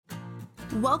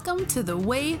Welcome to The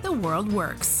Way the World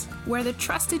Works, where the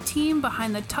trusted team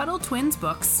behind the Tuttle Twins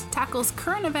books tackles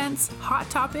current events, hot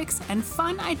topics, and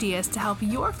fun ideas to help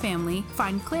your family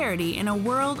find clarity in a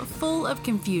world full of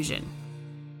confusion.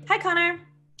 Hi, Connor.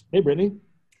 Hey, Brittany.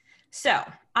 So,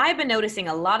 I've been noticing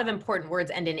a lot of important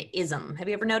words end in ism. Have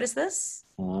you ever noticed this?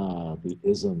 The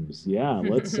isms. Yeah,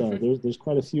 let's. There's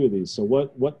quite a few of these. So,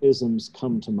 what isms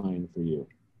come to mind for you?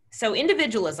 So,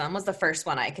 individualism was the first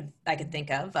one I could think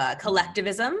of.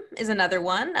 Collectivism is another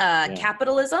one.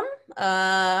 Capitalism.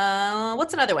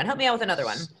 What's another one? Help me out with another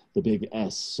one. The big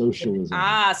S, socialism.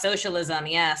 Socialism.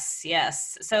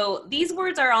 Yes. So these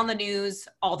words are on the news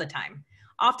all the time.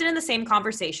 Often in the same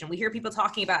conversation, we hear people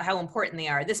talking about how important they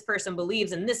are. This person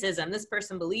believes in this ism. This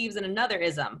person believes in another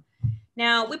ism.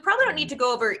 Now, we probably don't need to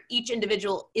go over each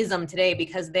individual ism today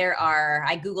because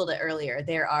I Googled it earlier,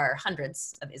 there are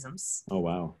hundreds of isms. Oh,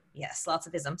 wow. Yes, lots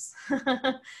of isms. But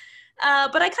I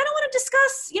kind of want to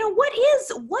discuss, what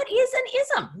is an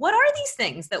ism? What are these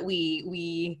things that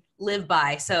we live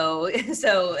by so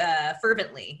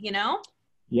fervently,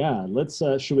 Yeah, let's,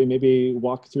 should we maybe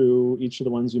walk through each of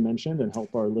the ones you mentioned and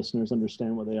help our listeners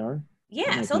understand what they are?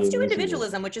 Yeah, so let's do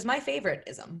individualism, which is my favorite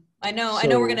ism. I know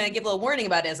we're going to give a little warning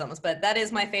about isms, but that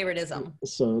is my favorite ism.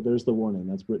 So there's the warning.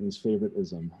 That's Brittany's favorite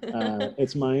ism.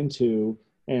 It's mine too.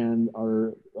 And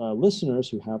our listeners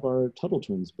who have our Tuttle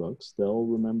Twins books, they'll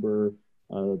remember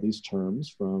these terms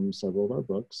from several of our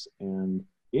books. And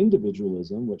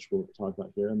individualism, which we'll talk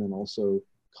about here, and then also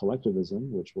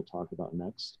collectivism, which we'll talk about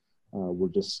next, were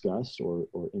discussed or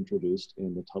introduced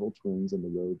in the Tuttle Twins and the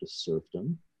Road to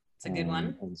Serfdom. It's a good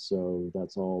one. And so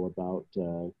that's all about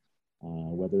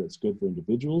whether it's good for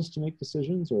individuals to make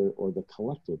decisions or the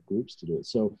collective groups to do it.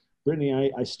 So,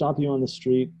 Brittany, I stop you on the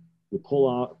street, you pull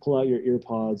out your ear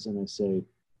pods, and I say,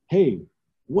 "Hey,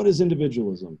 what is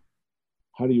individualism?"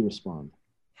 How do you respond?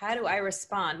 How do I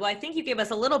respond? Well, I think you gave us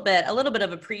a little bit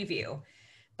of a preview.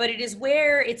 But it is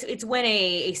where it's when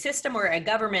a system or a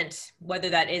government, whether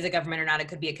that is a government or not, it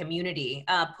could be a community,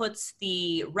 puts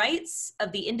the rights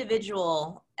of the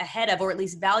individual ahead of, or at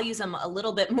least values them a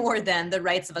little bit more than the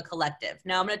rights of a collective.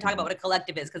 Now I'm going to talk about what a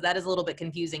collective is because that is a little bit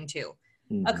confusing too.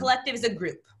 Mm-hmm. A collective is a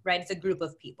group, right? It's a group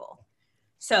of people.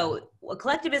 So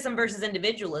collectivism versus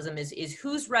individualism is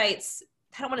whose rights,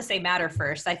 I don't want to say matter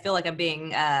first. I feel like I'm being,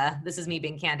 this is me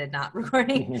being candid, not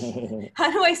recording. How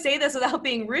do I say this without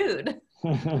being rude?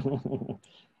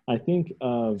 I think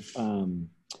of,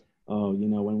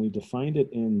 when we defined it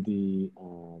in the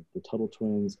Tuttle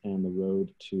Twins and the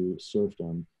Road to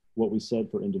Serfdom, what we said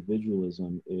for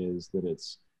individualism is that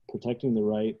it's protecting the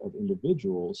right of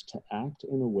individuals to act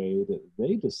in a way that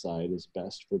they decide is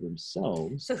best for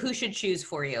themselves. So who should choose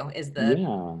for you is the... Yeah,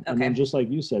 okay. And then just like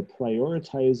you said,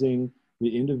 prioritizing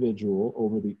the individual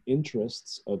over the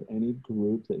interests of any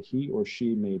group that he or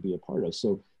she may be a part of.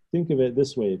 So think of it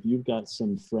this way: if you've got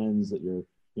some friends that you're,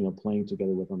 playing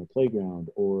together with on the playground,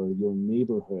 or your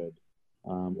neighborhood,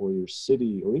 or your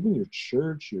city, or even your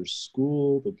church, your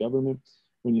school, the government,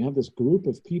 when you have this group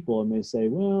of people and they say,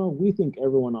 well, we think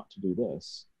everyone ought to do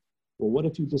this. Well, what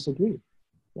if you disagree,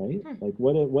 right? Like,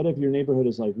 what if your neighborhood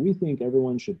is like, we think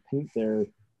everyone should paint their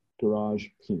garage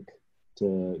pink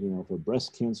to, for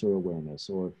breast cancer awareness,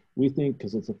 or we think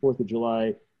because it's the 4th of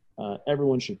July,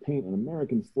 everyone should paint an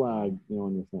American flag,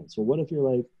 on your fence. So what if you're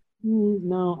like,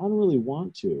 no, I don't really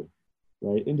want to,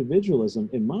 right?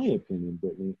 Individualism, in my opinion,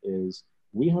 Brittany, is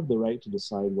we have the right to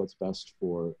decide what's best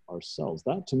for ourselves.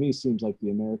 That to me seems like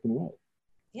the American way.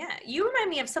 Yeah, you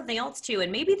remind me of something else too,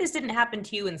 and maybe this didn't happen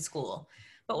to you in school,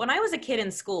 but when I was a kid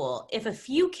in school, if a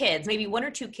few kids, maybe 1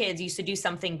 or 2 kids used to do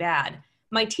something bad,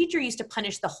 my teacher used to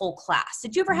punish the whole class.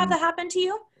 Did you ever have that happen to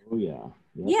you? Oh, yeah.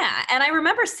 Yep. Yeah. And I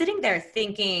remember sitting there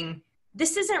thinking,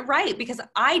 this isn't right because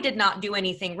I did not do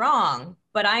anything wrong,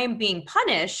 but I am being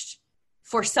punished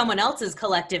for someone else's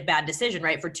collective bad decision,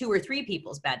 right? For 2 or 3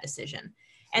 people's bad decision.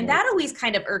 And that always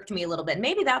kind of irked me a little bit.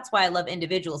 Maybe that's why I love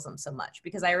individualism so much,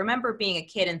 because I remember being a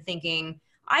kid and thinking,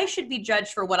 I should be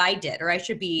judged for what I did, or I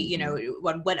should be,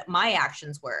 what my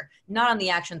actions were, not on the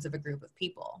actions of a group of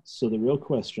people. So the real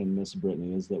question, Miss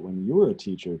Brittany, is that when you were a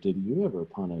teacher, did you ever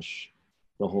punish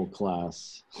the whole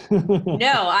class?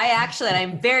 No,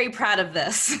 I'm very proud of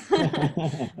this.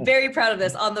 Very proud of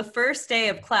this. On the first day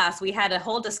of class, we had a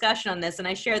whole discussion on this, and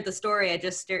I shared the story I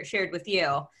just shared with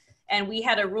you. And we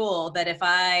had a rule that if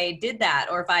I did that,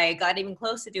 or if I got even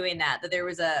close to doing that, that there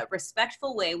was a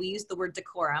respectful way. We used the word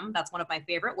decorum. That's one of my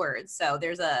favorite words. So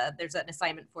there's an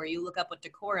assignment for you. Look up what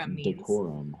decorum means.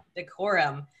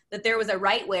 Decorum. That there was a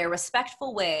right way, a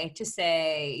respectful way to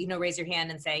say, raise your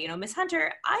hand and say, Miss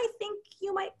Hunter, I think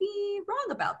you might be wrong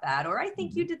about that, or I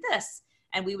think you did this.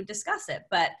 and we would discuss it.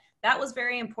 But that was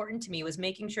very important to me, was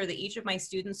making sure that each of my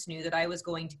students knew that I was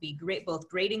going to be great, both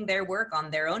grading their work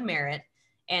on their own merit,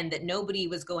 and that nobody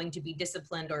was going to be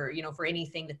disciplined or, for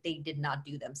anything that they did not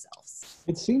do themselves.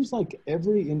 It seems like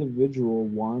every individual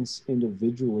wants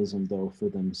individualism, though, for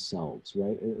themselves,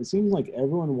 right? It seems like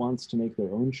everyone wants to make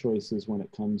their own choices when it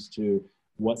comes to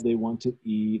what they want to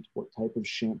eat, what type of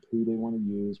shampoo they want to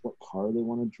use, what car they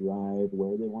want to drive,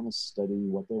 where they want to study,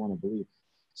 what they want to believe.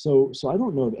 So I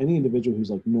don't know of any individual who's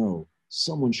like, no,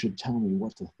 someone should tell me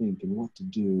what to think and what to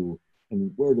do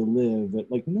and where to live.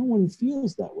 Like, no one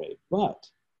feels that way. But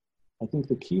I think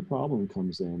the key problem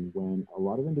comes in when a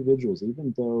lot of individuals,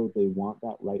 even though they want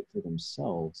that right for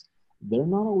themselves, they're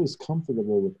not always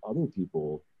comfortable with other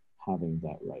people having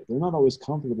that right. They're not always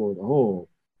comfortable with,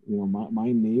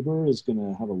 my neighbor is going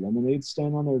to have a lemonade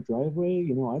stand on their driveway.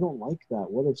 I don't like that.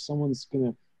 What if someone's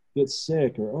going to get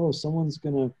sick, or, someone's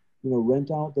going to, rent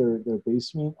out their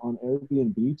basement on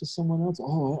Airbnb to someone else?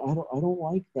 I don't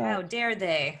like that. How dare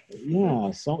they? Yeah.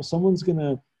 Someone's going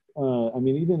to,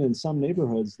 even in some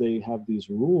neighborhoods, they have these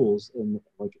rules in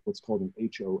like what's called an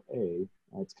HOA.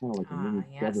 It's kind of like a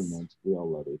mini government. We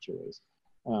all love HOAs.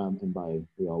 And by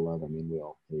we all love, I mean we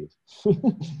all hate.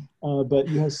 But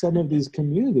you have some of these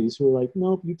communities who are like,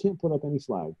 nope, you can't put up any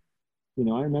flag.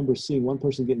 I remember seeing one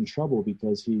person get in trouble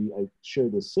because I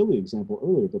shared this silly example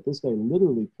earlier, but this guy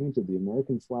literally painted the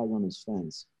American flag on his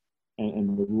fence. And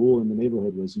the rule in the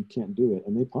neighborhood was you can't do it.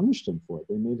 And they punished him for it.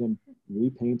 They made him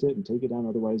repaint it and take it down.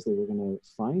 Otherwise, they were going to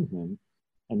fine him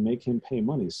and make him pay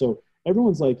money. So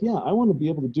everyone's like, yeah, I want to be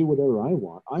able to do whatever I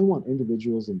want. I want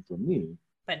individualism for me.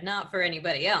 But not for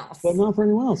anybody else. But not for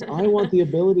anyone else. I want the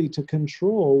ability to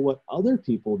control what other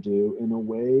people do in a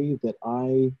way that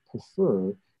I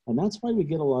prefer. And that's why we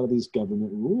get a lot of these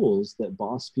government rules that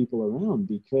boss people around,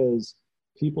 because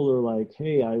people are like,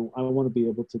 hey, I want to be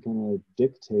able to kind of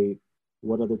dictate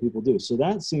what other people do. So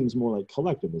that seems more like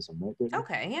collectivism, right, Brittany?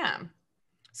 Okay, yeah.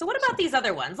 So what about these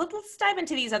other ones? Let's dive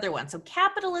into these other ones. So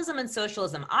capitalism and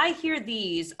socialism. I hear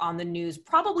these on the news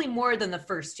probably more than the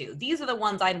first two. These are the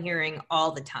ones I'm hearing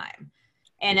all the time.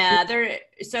 And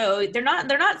they're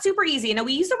not super easy.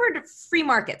 We use the word free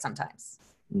market sometimes.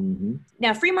 Mm-hmm.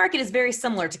 Now, free market is very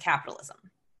similar to capitalism,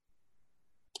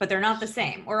 but they're not the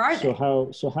same, or are they?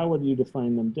 So how would you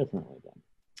define them differently then?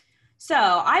 So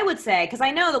I would say, because I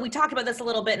know that we talked about this a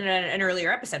little bit in an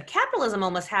earlier episode, capitalism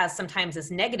almost has sometimes this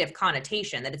negative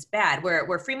connotation that it's bad,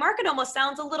 where free market almost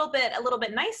sounds a little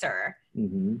bit nicer.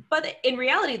 Mm-hmm. But in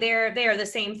reality, they are the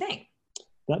same thing.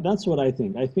 That's what I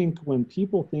think. I think when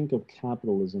people think of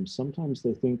capitalism, sometimes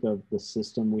they think of the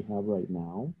system we have right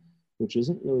now, which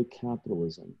isn't really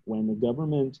capitalism. When the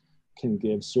government can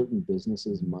give certain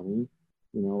businesses money,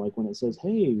 like when it says,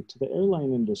 hey, to the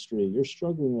airline industry, you're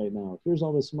struggling right now, here's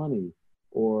all this money.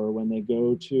 Or when they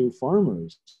go to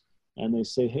farmers and they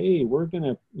say, hey, we're going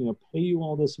to pay you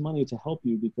all this money to help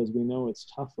you because we know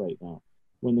it's tough right now.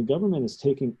 When the government is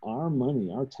taking our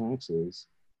money, our taxes,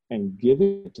 and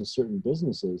giving it to certain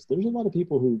businesses, there's a lot of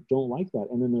people who don't like that.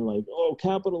 And then they're like, oh,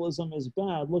 capitalism is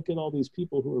bad. Look at all these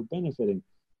people who are benefiting.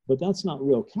 But that's not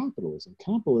real capitalism.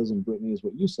 Capitalism, Brittany, is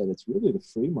what you said. It's really the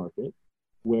free market,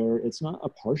 where it's not a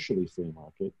partially free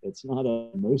market. It's not a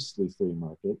mostly free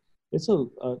market. It's a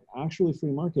actually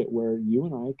free market where you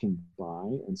and I can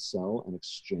buy and sell and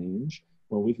exchange,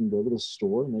 where we can go to the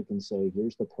store and they can say,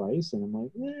 here's the price. And I'm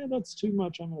like, that's too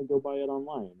much. I'm going to go buy it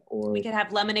online. Or we could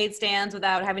have lemonade stands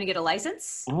without having to get a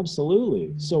license.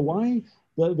 Absolutely. So why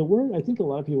the word, I think a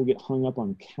lot of people get hung up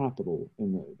on capital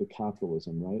in the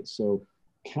capitalism, right? So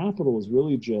capital is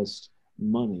really just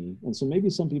money. And so maybe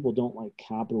some people don't like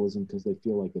capitalism because they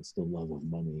feel like it's the love of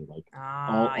money. Like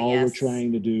all we're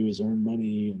trying to do is earn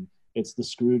money, and it's the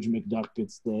Scrooge McDuck.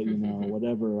 It's the,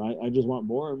 whatever. I just want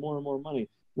more and more and more money.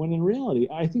 When in reality,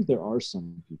 I think there are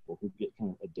some people who get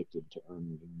kind of addicted to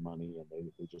earning money and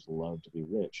they just love to be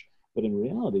rich. But in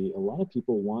reality, a lot of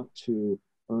people want to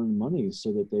earn money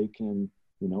so that they can,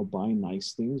 buy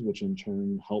nice things, which in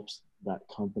turn helps that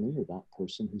company or that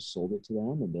person who sold it to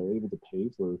them, and they're able to pay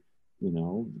for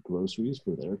groceries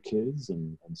for their kids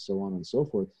and so on and so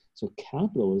forth. So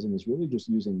capitalism is really just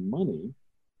using money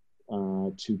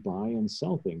to buy and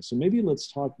sell things. So maybe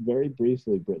let's talk very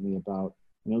briefly, Brittany, about,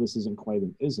 I know this isn't quite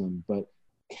an ism, but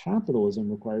capitalism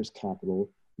requires capital,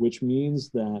 which means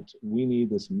that we need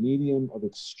this medium of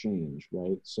exchange,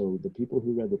 right? So the people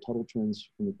who read the Tuttle Twins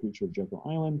from the Creature of Jekyll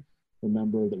Island,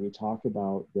 remember that we talk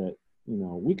about that,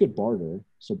 we could barter.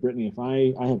 So Brittany, if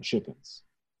I have chickens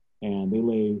and they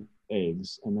lay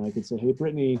eggs, and then I could say, hey,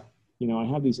 Brittany, I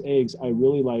have these eggs. I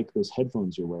really like those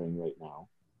headphones you're wearing right now.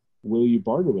 will you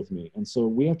barter with me? And so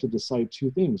we have to decide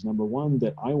two things. Number one,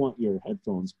 that I want your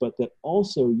headphones, but that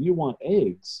also you want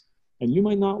eggs. And you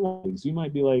might not want eggs. You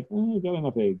might be like, oh, I got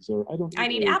enough eggs, or I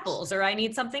need eggs. apples, or I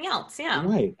need something else. Yeah.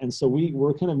 Right. And so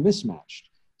we're kind of mismatched.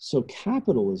 So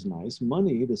capital is nice.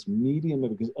 Money, this medium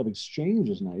of exchange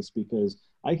is nice because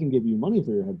I can give you money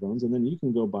for your headphones and then you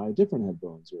can go buy different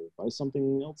headphones or buy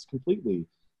something else completely.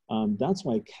 That's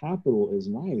why capital is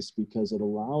nice, because it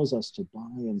allows us to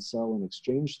buy and sell and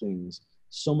exchange things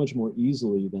so much more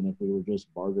easily than if we were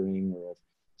just bartering, or if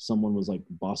someone was like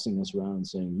bossing us around and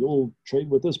saying, you'll trade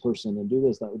with this person and do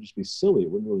this. That would just be silly.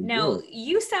 It wouldn't really Now, work.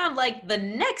 you sound like the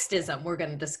next ism we're going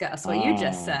to discuss, what you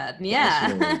just said.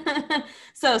 Yeah.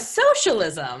 So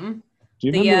socialism. Do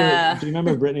you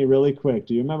remember, Brittany, really quick,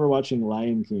 do you remember watching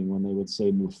Lion King when they would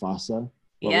say Mufasa?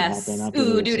 Yes.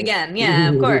 Ooh, do it again. Yeah,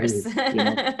 of course.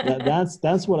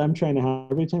 That's what I'm trying to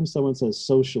have. Every time someone says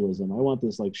socialism, I want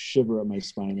this like shiver up my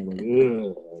spine. I'm like,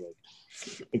 ugh.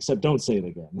 Except don't say it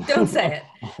again. Don't say it.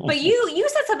 But you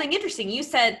said something interesting. You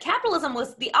said capitalism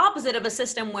was the opposite of a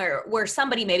system where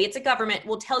somebody, maybe it's a government,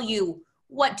 will tell you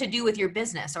what to do with your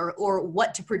business, or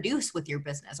what to produce with your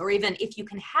business, or even if you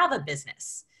can have a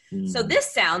business. So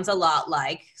this sounds a lot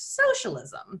like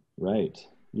socialism. Right.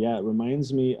 Yeah, it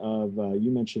reminds me of, you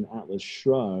mentioned Atlas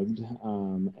Shrugged,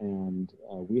 and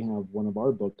we have one of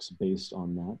our books based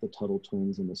on that, The Tuttle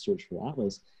Twins and the Search for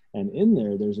Atlas. And in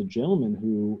there's a gentleman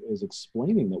who is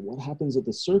explaining that what happens at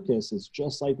the circus is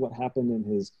just like what happened in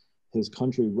his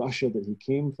country, Russia, that he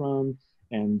came from,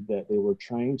 and that they were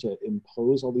trying to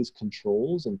impose all these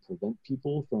controls and prevent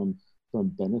people from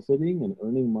benefiting and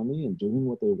earning money and doing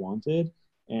what they wanted.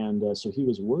 And so he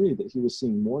was worried that he was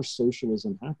seeing more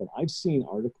socialism happen. I've seen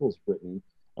articles, Brittany,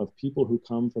 of people who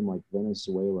come from like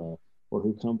Venezuela, or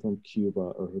who come from Cuba,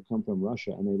 or who come from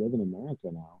Russia, and they live in America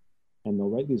now. And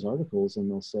they'll write these articles and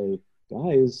they'll say,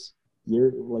 guys,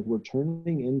 we're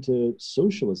turning into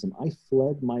socialism. I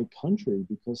fled my country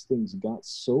because things got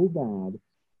so bad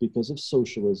because of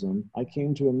socialism. I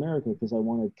came to America because I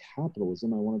wanted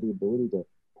capitalism. I wanted the ability to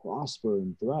prosper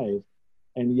and thrive.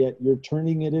 And yet you're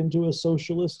turning it into a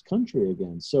socialist country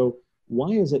again. So why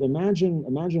is it? Imagine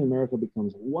America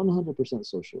becomes 100%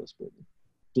 socialist, Brittany.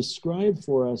 Describe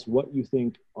for us what you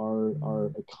think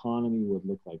our economy would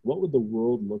look like. What would the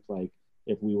world look like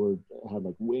if we had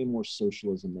like way more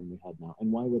socialism than we had now?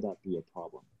 And why would that be a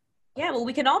problem? Yeah, well,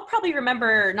 we can all probably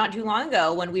remember not too long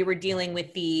ago when we were dealing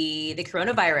with the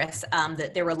coronavirus,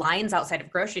 that there were lines outside of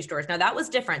grocery stores. Now, that was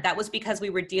different. That was because we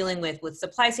were dealing with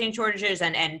supply chain shortages,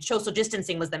 and social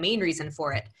distancing was the main reason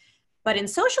for it. But in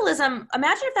socialism,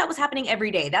 imagine if that was happening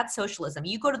every day. That's socialism.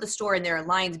 You go to the store and there are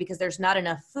lines because there's not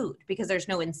enough food, because there's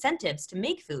no incentives to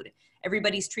make food.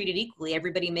 Everybody's treated equally.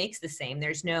 Everybody makes the same.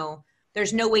 There's no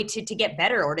way to get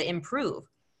better or to improve.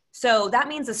 So that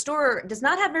means the store does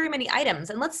not have very many items.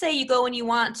 And let's say you go and you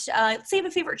want, say you have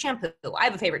a favorite shampoo. I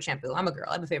have a favorite shampoo. I'm a girl.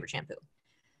 I have a favorite shampoo.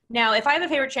 Now, if I have a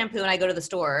favorite shampoo and I go to the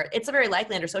store, it's very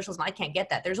likely under socialism I can't get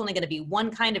that. There's only going to be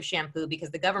one kind of shampoo because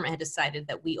the government had decided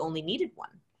that we only needed one.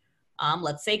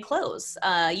 Let's say clothes.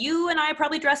 You and I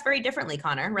probably dress very differently,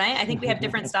 Connor, right? I think we have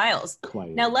different styles.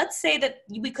 Quite. Now, let's say that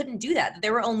we couldn't do that.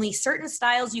 There were only certain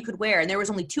styles you could wear, and there was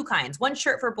only two kinds. One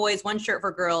shirt for boys, one shirt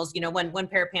for girls, one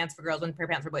pair of pants for girls, one pair of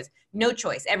pants for boys. No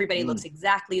choice. Everybody looks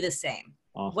exactly the same.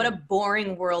 Awesome. What a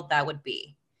boring world that would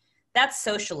be. That's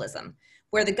socialism,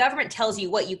 where the government tells you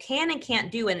what you can and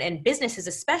can't do, and businesses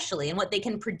especially, and what they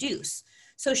can produce.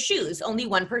 So shoes, only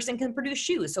one person can produce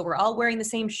shoes. So we're all wearing the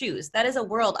same shoes. That is a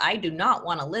world I do not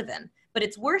want to live in. But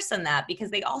it's worse than that because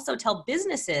they also tell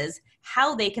businesses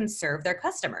how they can serve their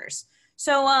customers.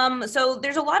 So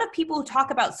there's a lot of people who talk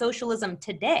about socialism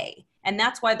today. And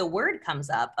that's why the word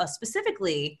comes up,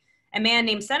 specifically a man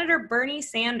named Senator Bernie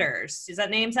Sanders. Does that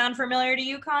name sound familiar to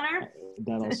you, Connor?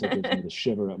 That also gives me the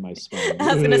shiver up my spine.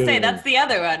 I was going to say, that's the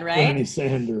other one, right? Bernie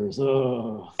Sanders.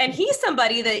 Oh. And he's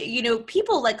somebody that,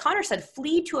 people, like Connor said,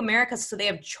 flee to America so they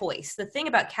have choice. The thing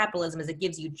about capitalism is it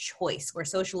gives you choice, where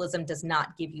socialism does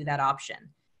not give you that option.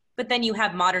 But then you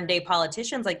have modern day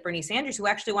politicians like Bernie Sanders who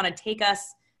actually want to take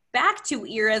us back to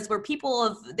eras where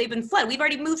they've been fled. We've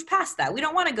already moved past that. We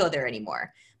don't want to go there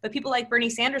anymore. But people like Bernie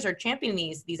Sanders are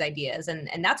championing these ideas.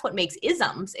 And that's what makes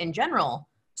isms in general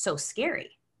so scary.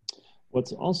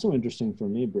 What's also interesting for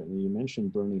me, Brittany, you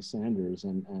mentioned Bernie Sanders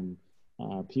and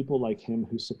people like him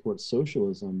who support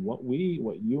socialism. What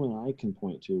you and I can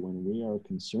point to when we are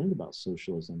concerned about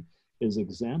socialism is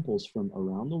examples from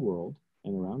around the world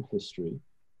and around history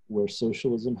where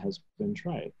socialism has been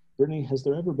tried. Brittany, has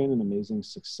there ever been an amazing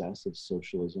success of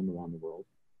socialism around the world?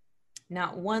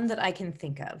 Not one that I can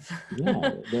think of.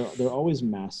 Yeah, there are always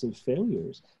massive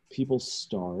failures. People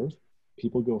starve,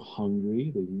 People go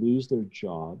hungry, they lose their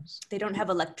jobs. They don't have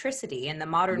electricity in the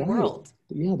modern Right. world.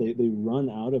 Yeah, they run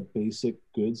out of basic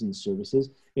goods and services.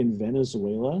 In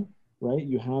Venezuela, right,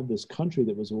 you have this country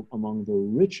that was among the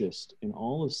richest in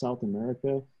all of South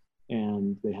America,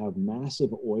 and they have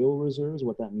massive oil reserves.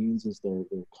 What that means is their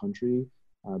country,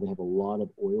 they have a lot of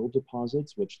oil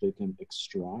deposits, which they can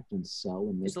extract and sell.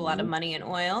 And there's a lot of money in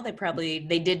oil.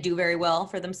 They did do very well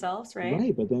for themselves, right?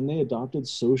 Right, but then they adopted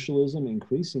socialism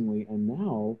increasingly, and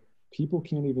now people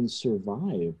can't even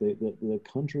survive. The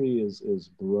country is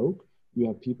broke. You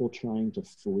have people trying to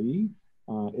flee.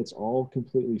 It's all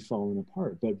completely fallen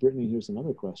apart. But Brittany, here's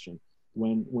another question.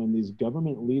 When these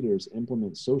government leaders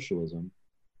implement socialism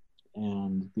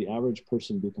and the average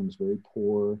person becomes very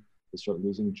poor, they start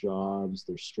losing jobs,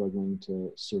 they're struggling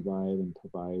to survive and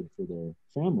provide for their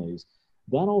families,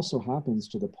 that also happens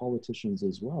to the politicians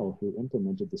as well who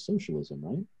implemented the socialism,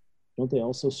 right? Don't they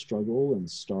also struggle and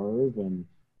starve and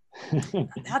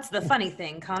That's the funny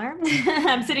thing, Connor.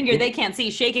 I'm sitting here, they can't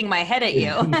see, shaking my head at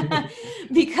you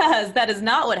because that is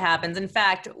not what happens. In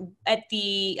fact, at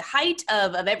the height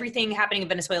of everything happening in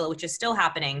Venezuela, which is still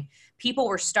happening, people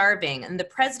were starving. And the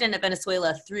president of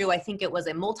Venezuela threw, I think it was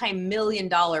a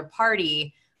multi-million-dollar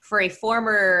party for a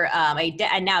former,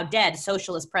 a now dead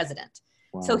socialist president.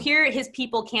 Wow. So here his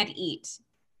people can't eat.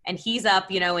 And he's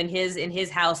up, in his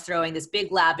house throwing this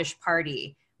big lavish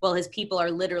party. Well, his people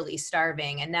are literally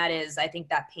starving. And that is, I think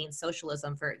that paints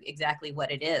socialism for exactly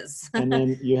what it is. And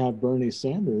then you have Bernie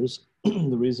Sanders,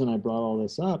 the reason I brought all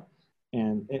this up,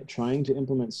 and trying to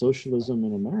implement socialism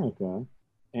in America.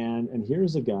 And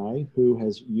here's a guy who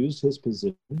has used his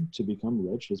position to become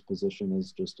rich. His position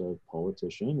as just a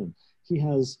politician. And he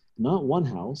has not one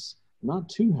house, not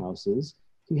two houses.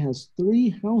 He has 3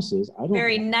 houses.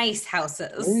 Very nice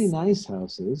houses. Very nice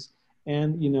houses.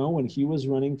 And, when he was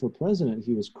running for president,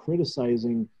 he was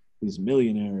criticizing these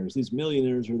millionaires. These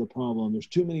millionaires are the problem. There's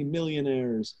too many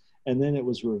millionaires. And then it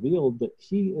was revealed that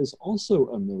he is also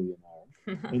a millionaire.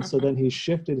 And so then he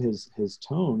shifted his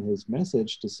tone, his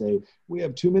message to say, we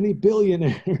have too many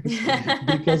billionaires,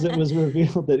 because it was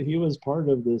revealed that he was part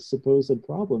of the supposed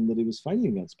problem that he was fighting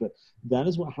against. But that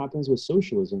is what happens with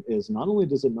socialism, is not only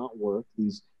does it not work,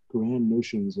 these grand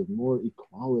notions of more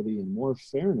equality and more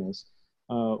fairness,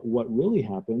 what really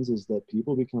happens is that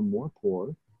people become more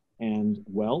poor, and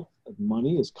wealth,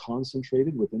 money is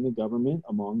concentrated within the government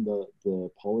among the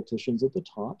politicians at the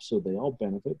top. So they all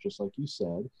benefit, just like you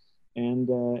said.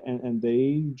 And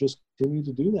they just continue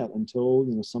to do that until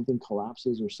something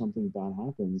collapses or something bad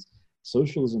happens.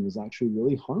 Socialism is actually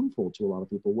really harmful to a lot of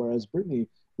people. Whereas, Brittany,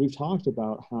 we've talked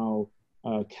about how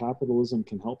capitalism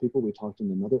can help people. We talked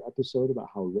in another episode about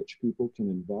how rich people can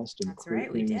invest in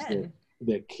things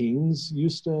that kings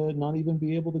used to not even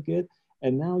be able to get.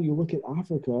 And now you look at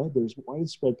Africa, there's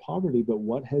widespread poverty, but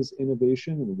what has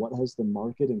innovation and what has the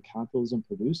market and capitalism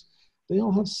produced? They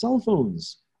all have cell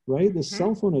phones. Right? The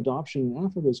cell phone adoption in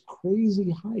Africa is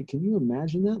crazy high. Can you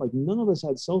imagine that? Like, none of us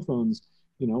had cell phones,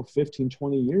 15,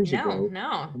 20 years ago.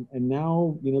 No. And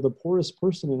now, the poorest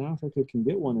person in Africa can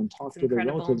get one and talk to their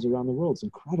relatives around the world. It's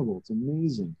incredible. It's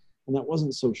amazing. And that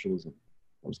wasn't socialism.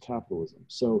 That was capitalism.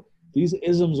 So these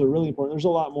isms are really important. There's a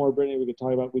lot more, Brittany, we could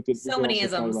talk about. We could many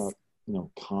isms. Talk about,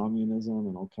 communism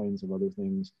and all kinds of other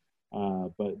things.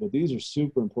 But these are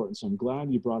super important. So I'm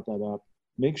glad you brought that up.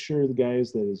 Make sure,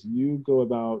 guys, that as you go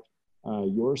about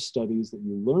your studies, that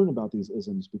you learn about these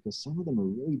isms, because some of them are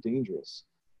really dangerous.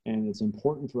 And it's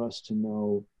important for us to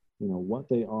know, what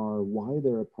they are, why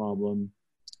they're a problem.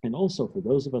 And also for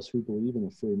those of us who believe in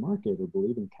a free market or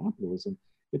believe in capitalism,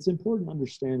 it's important to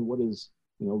understand what is,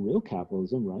 real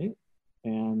capitalism, right?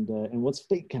 And what's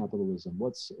fake capitalism?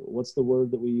 What's the word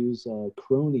that we use?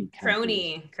 Crony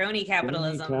capitalism. Crony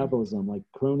capitalism. Crony capitalism. Like,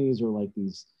 cronies are like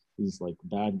these like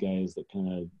bad guys that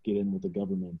kind of get in with the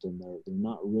government, and they're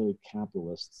not really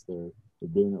capitalists. They're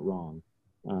doing it wrong.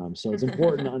 So it's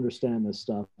important to understand this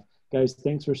stuff. Guys,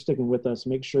 thanks for sticking with us.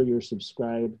 Make sure you're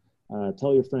subscribed.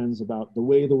 Tell your friends about the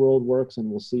way the world works, and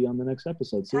we'll see you on the next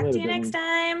episode. See you later. Talk to you next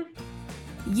time.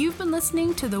 You've been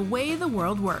listening to The Way the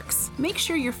World Works. Make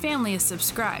sure your family is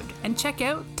subscribed and check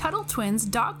out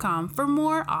TuttleTwins.com for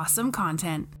more awesome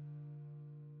content.